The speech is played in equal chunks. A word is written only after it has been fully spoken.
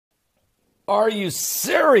Are you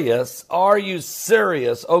serious? Are you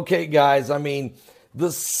serious? Okay, guys, I mean,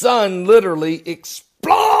 the sun literally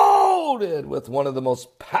exploded with one of the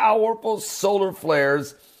most powerful solar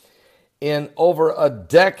flares in over a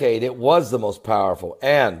decade. It was the most powerful.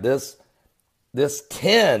 And this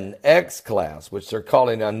 10X class, which they're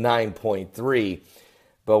calling a 9.3,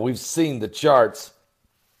 but we've seen the charts,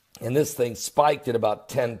 and this thing spiked at about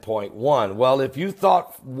 10.1. Well, if you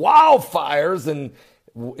thought wildfires in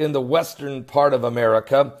the western part of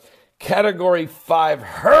America, Category 5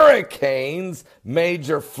 hurricanes,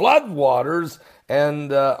 major floodwaters,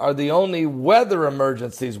 and are the only weather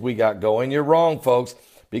emergencies we got going, you're wrong, folks,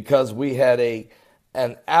 because we had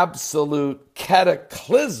an absolute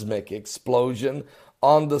cataclysmic explosion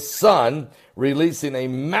on the sun, releasing a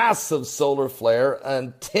massive solar flare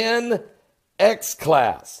and 10X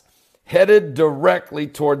class headed directly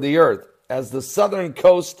toward the Earth, as the southern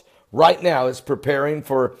coast right now is preparing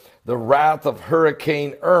for the wrath of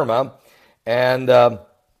Hurricane Irma. And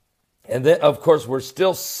then, of course, we're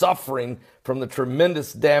still suffering from the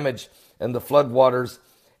tremendous damage and the floodwaters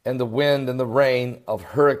and the wind and the rain of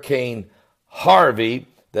Hurricane Harvey,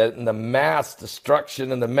 and the mass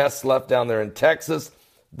destruction and the mess left down there in Texas.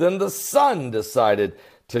 Then the sun decided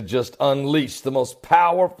to just unleash the most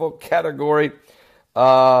powerful category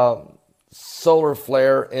solar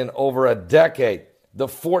flare in over a decade. The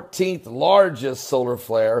 14th largest solar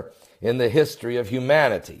flare in the history of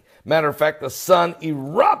humanity. Matter of fact, the sun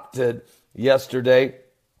erupted yesterday,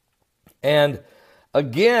 and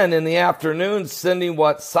again in the afternoon, sending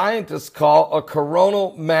what scientists call a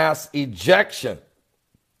coronal mass ejection.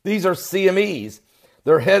 These are CMEs.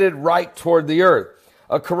 They're headed right toward the Earth.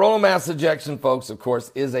 A coronal mass ejection, folks, of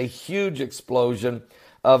course, is a huge explosion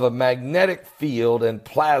of a magnetic field and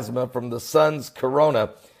plasma from the sun's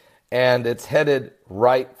corona, and it's headed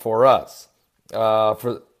right for us.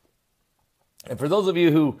 For those of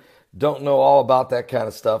you who don't know all about that kind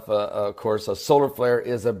of stuff, of course, a solar flare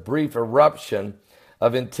is a brief eruption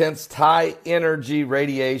of intense high-energy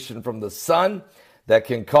radiation from the sun that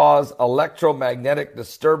can cause electromagnetic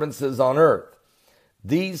disturbances on Earth.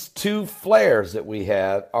 These two flares that we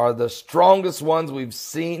had are the strongest ones we've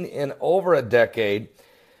seen in over a decade.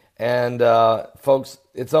 And folks,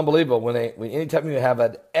 it's unbelievable anytime you have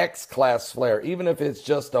an X-class flare, even if it's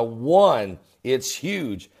just a 1, it's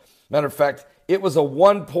huge. Matter of fact, it was a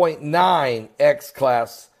 1.9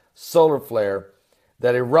 X-class solar flare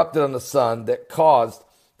that erupted on the sun that caused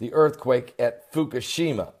the earthquake at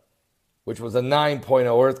Fukushima, which was a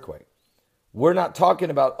 9.0 earthquake. We're not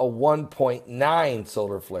talking about a 1.9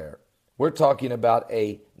 solar flare. We're talking about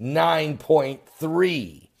a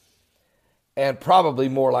 9.3 and probably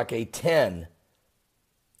more like a 10.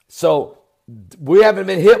 So we haven't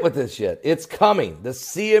been hit with this yet. It's coming. The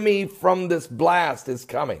CME from this blast is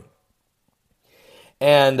coming.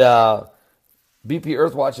 And BP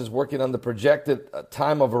Earthwatch is working on the projected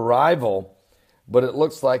time of arrival, but it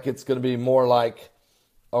looks like it's going to be more like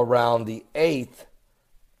around the 8th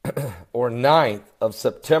or 9th of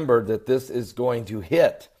September that this is going to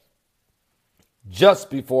hit, just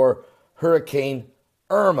before Hurricane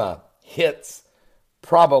Irma hits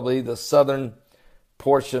probably the southern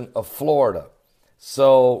portion of Florida.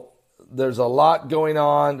 So there's a lot going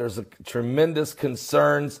on. There's a tremendous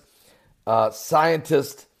concerns.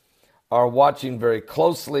 Scientists are watching very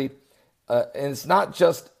closely. And it's not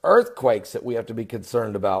just earthquakes that we have to be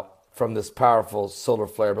concerned about from this powerful solar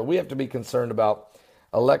flare, but we have to be concerned about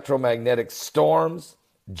electromagnetic storms,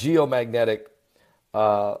 geomagnetic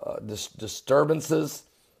disturbances,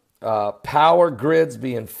 power grids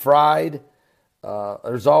being fried.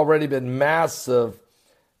 There's already been massive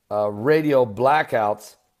radio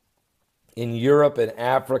blackouts in Europe and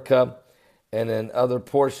Africa and in other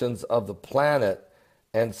portions of the planet.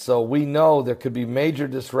 And so we know there could be major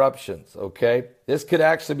disruptions, okay? This could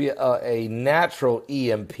actually be a natural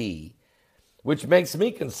EMP, which makes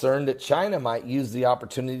me concerned that China might use the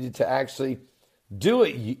opportunity to actually do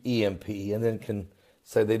an EMP and then can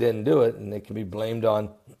say they didn't do it, and they can be blamed on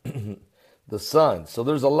the sun. So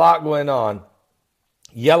there's a lot going on.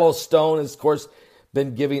 Yellowstone has, of course,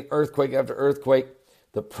 been giving earthquake after earthquake.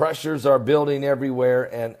 The pressures are building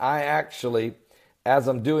everywhere, and I actually, as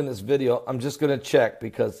I'm doing this video, I'm just going to check,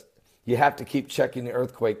 because you have to keep checking the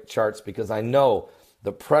earthquake charts, because I know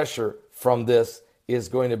the pressure from this is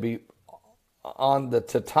going to be on the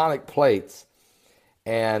tectonic plates,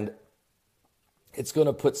 and it's going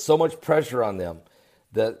to put so much pressure on them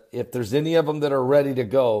that if there's any of them that are ready to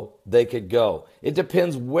go, they could go. It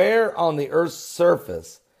depends where on the Earth's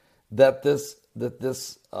surface that this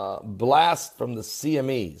blast from the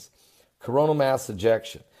CMEs, coronal mass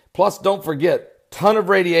ejection. Plus, don't forget, ton of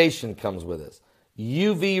radiation comes with this.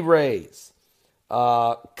 UV rays,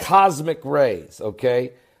 cosmic rays,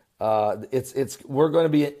 okay? We're going to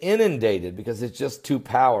be inundated because it's just too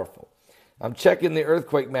powerful. I'm checking the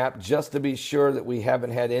earthquake map just to be sure that we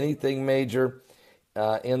haven't had anything major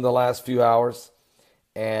in the last few hours.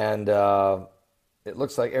 And it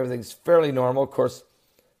looks like everything's fairly normal. Of course,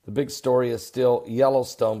 the big story is still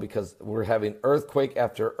Yellowstone because we're having earthquake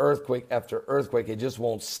after earthquake after earthquake. It just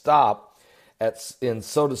won't stop in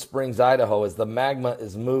Soda Springs, Idaho, as the magma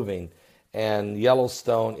is moving. And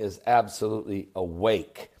Yellowstone is absolutely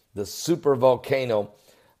awake. The super volcano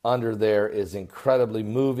under there is incredibly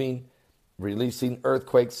moving, releasing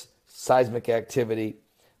earthquakes, seismic activity,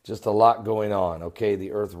 just a lot going on, okay?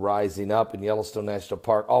 The earth rising up in Yellowstone National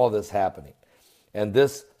Park, all of this happening. And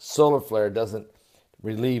this solar flare doesn't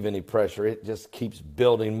relieve any pressure. It just keeps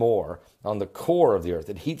building more on the core of the earth.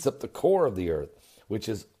 It heats up the core of the earth, which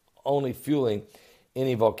is only fueling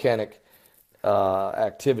any volcanic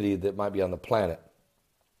activity that might be on the planet.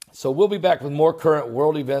 So we'll be back with more current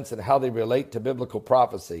world events and how they relate to biblical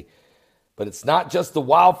prophecy. But it's not just the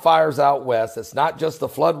wildfires out west. It's not just the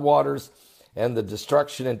floodwaters and the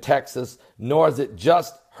destruction in Texas, nor is it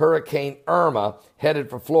just Hurricane Irma headed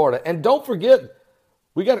for Florida. And don't forget,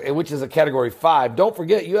 which is a Category 5. Don't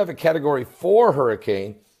forget, you have a Category 4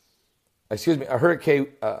 hurricane. A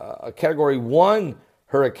Category 1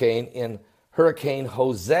 hurricane in Hurricane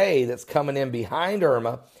Jose that's coming in behind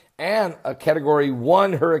Irma, and a Category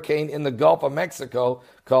 1 hurricane in the Gulf of Mexico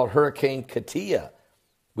called Hurricane Katia.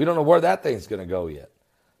 We don't know where that thing's going to go yet.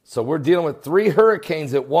 So we're dealing with 3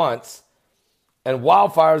 hurricanes at once and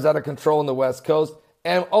wildfires out of control on the West Coast.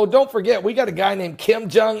 And, oh, don't forget, we got a guy named Kim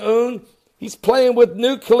Jong-un. He's playing with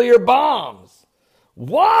nuclear bombs.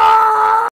 What?